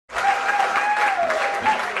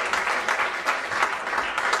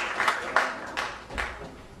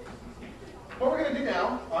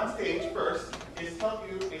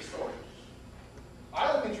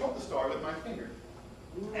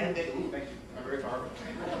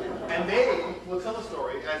And they will tell the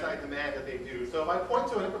story as I demand that they do. So if I point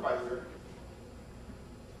to an improviser,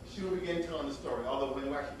 she will begin telling the story, although when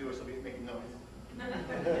you actually do it, she'll be making noise.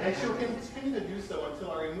 And she will continue to do so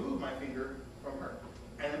until I remove my finger from her,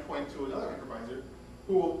 and then point to another improviser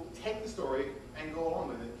who will take the story and go along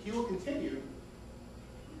with it. He will continue.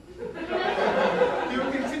 He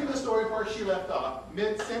will continue the story where she left off,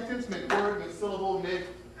 mid-sentence, mid-word, mid-syllable,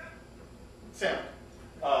 mid-sound.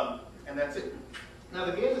 And that's it. Now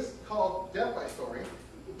the game is called Death by Story.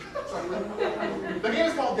 The game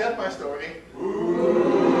is called Death by Story.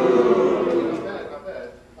 Ooh. Not bad, not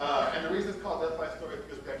bad. And the reason it's called Death by Story is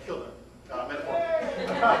because we got killed them. Metaphorically.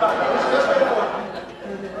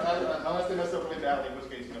 Unless they mess up really badly, in which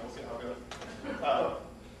case, we'll see how it goes.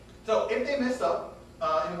 So if they mess up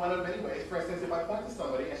in one of many ways, for instance, if I point to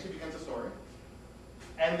somebody and she begins a story,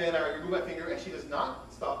 and then I remove my finger and she does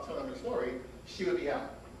not stop telling her story, she would be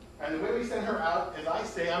out. And the way we send her out is I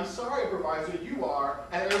say, I'm sorry, improviser, you are,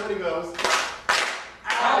 and everybody goes,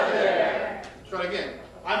 out of there. Try it again.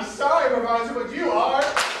 I'm sorry, improviser, but you are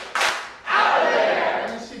out of there.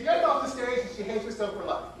 And then she gets off the stage and she hates herself for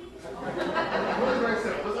life. Really very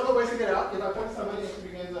simple. There's other ways to get out. If I point to somebody and she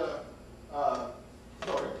begins a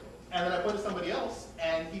story, and then I point to somebody else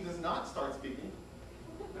and he does not start speaking,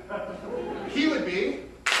 he would be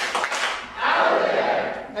out of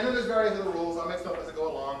there. And then there's various other rules. I'll mix them up as I go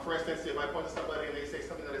along. For instance, if I point to somebody and they say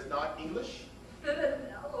something that is not English,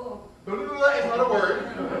 No. is not a word.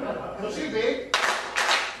 So she'd be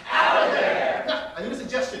out of there. Now, I need a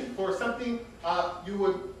suggestion for something you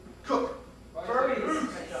would cook. Furbies.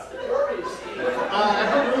 I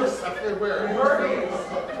heard moose. I forget where. Furbies.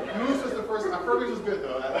 Moose was the first. Furbies was good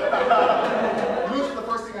though. Moose was the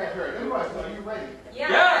first thing I heard. Anyway, so are you ready?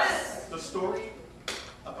 Yes. The story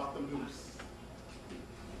about the moose.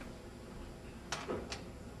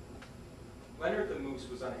 Leonard the moose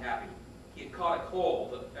was unhappy. He had caught a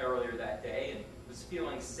cold earlier that day and was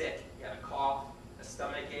feeling sick. He had a cough, a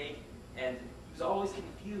stomach ache, and he was always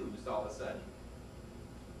confused all of a sudden.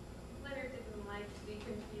 Leonard didn't like to be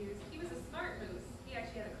confused. He was a smart moose. He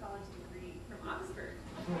actually had a college degree from Oxford.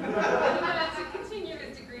 He wanted to continue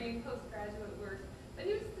his degree in postgraduate work, but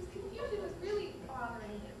this confusion was really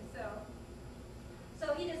bothering him. So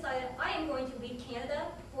he decided, I am going to leave Canada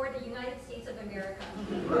for the United States of America.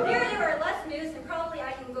 There are less moose, and probably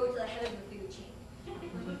I can go to the head of the food chain.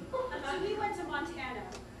 So he went to Montana,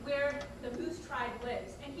 where the moose tribe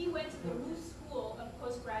lives, and he went to the Moose School of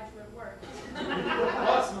Postgraduate Work.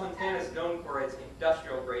 Plus, Montana is known for its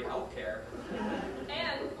industrial-grade healthcare.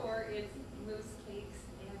 And for its moose cakes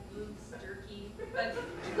and moose jerky. But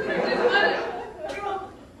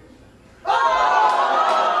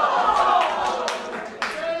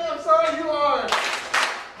I'm sorry, you are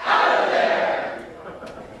out of there.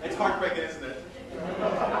 It's heartbreaking, isn't it?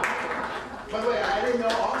 By the way, I didn't know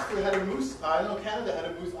Oxford had a moose. I didn't know Canada had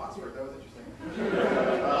a moose Oxford. That was interesting.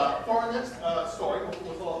 For our next story, which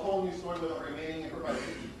was a whole new story with our remaining improvisers,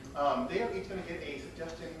 they are each going to get a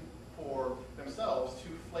suggestion for themselves to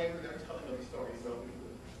flavor their telling of the story. So,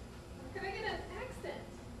 can I get an accent?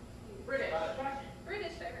 British.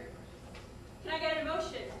 British, I heard. Can I get an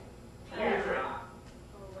emotion? Oh,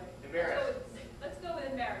 wait. Embarrassed. Let's go with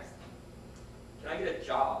embarrassed. Can I get a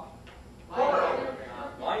job?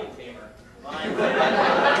 Lion tamer.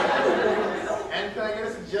 And can I get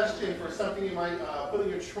a suggestion for something you might put in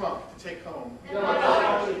your trunk to take home?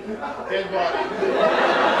 Dead body.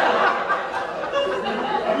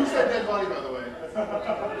 Who said dead body, by the way? All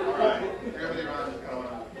right. Everybody around just kind of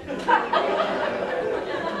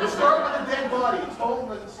The story about the dead body,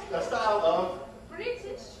 told in the style of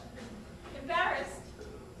British. Embarrassed.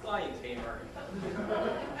 Lion tamer.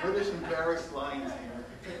 British embarrassed lion tamer.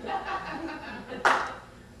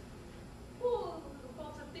 Paul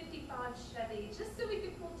bought a 55 Chevy just so he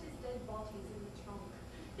could put his dead bodies in the trunk.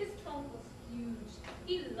 His trunk was huge.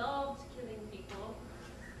 He loved killing people.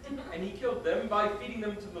 And he killed them by feeding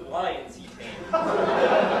them to the lions he tamed.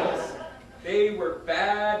 They were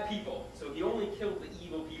bad people, so he only killed the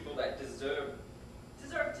evil people that deserved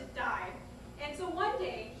to die. And so one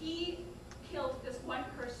day, he killed this one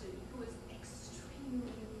person who was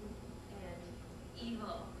extremely rude And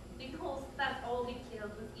evil. Because that's all he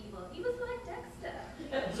killed was evil. He was like Dexter.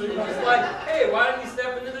 So he was like, hey, why don't you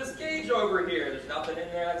step into this cage over here? There's nothing in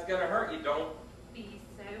there that's gonna hurt you. Don't Be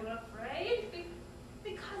so afraid.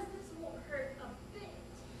 Because this won't hurt a bit.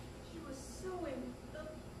 He was so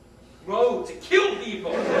Whoa, to kill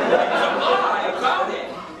people! To lie about it!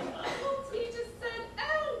 he just said,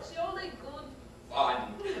 oh, jolly good.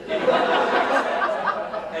 Fun.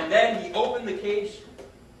 And then he opened the cage.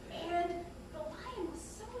 And the lion was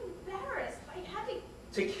so embarrassed. I had to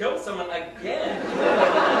To kill someone again? The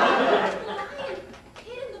lion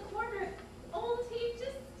hid in the corner. Old he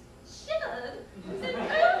just shivered. He said,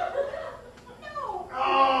 no.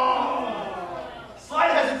 Oh!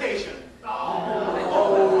 Slight hesitation. I'm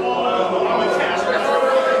a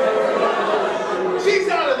taskmaster. She's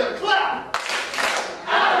out of there. Clap!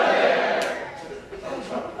 Out of there!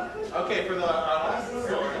 Okay, for the last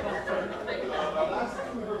story, the last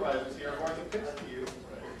two improvisers here are going to pitch to you.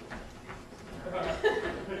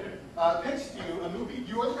 Pitch to you a movie.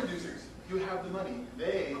 You are the producers. You have the money.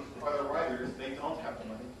 They are the writers. They don't have the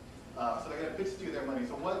money. So they're going to pitch to you their money.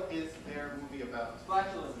 So what is their movie about?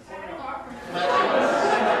 Flatulence.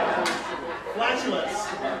 Flatulence.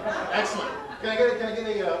 Excellent. Can I get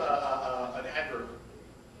an adverb?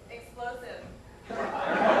 Explosive.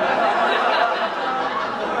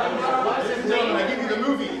 Ladies and gentlemen, I give you the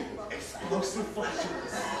movie. Explosive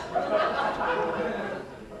flatulence.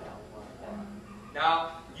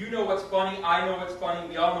 Now, you know what's funny, I know what's funny,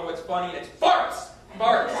 we all know what's funny, and it's farts!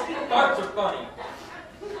 Farts! Farts are funny.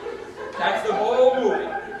 That's the whole movie.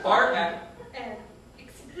 Fart and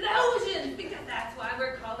explosions, because that's why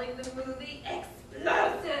we're calling the movie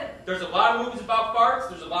Explosive. there's a lot of movies about farts,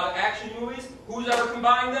 there's a lot of action movies. Who's ever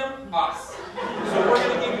combined them? Us. So we're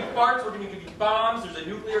going to give you farts, we're going to give you bombs, there's a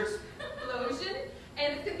nuclear Explosion,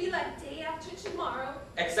 and it's gonna be like day after tomorrow.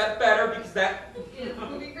 except better because that The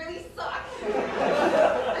movie really sucks.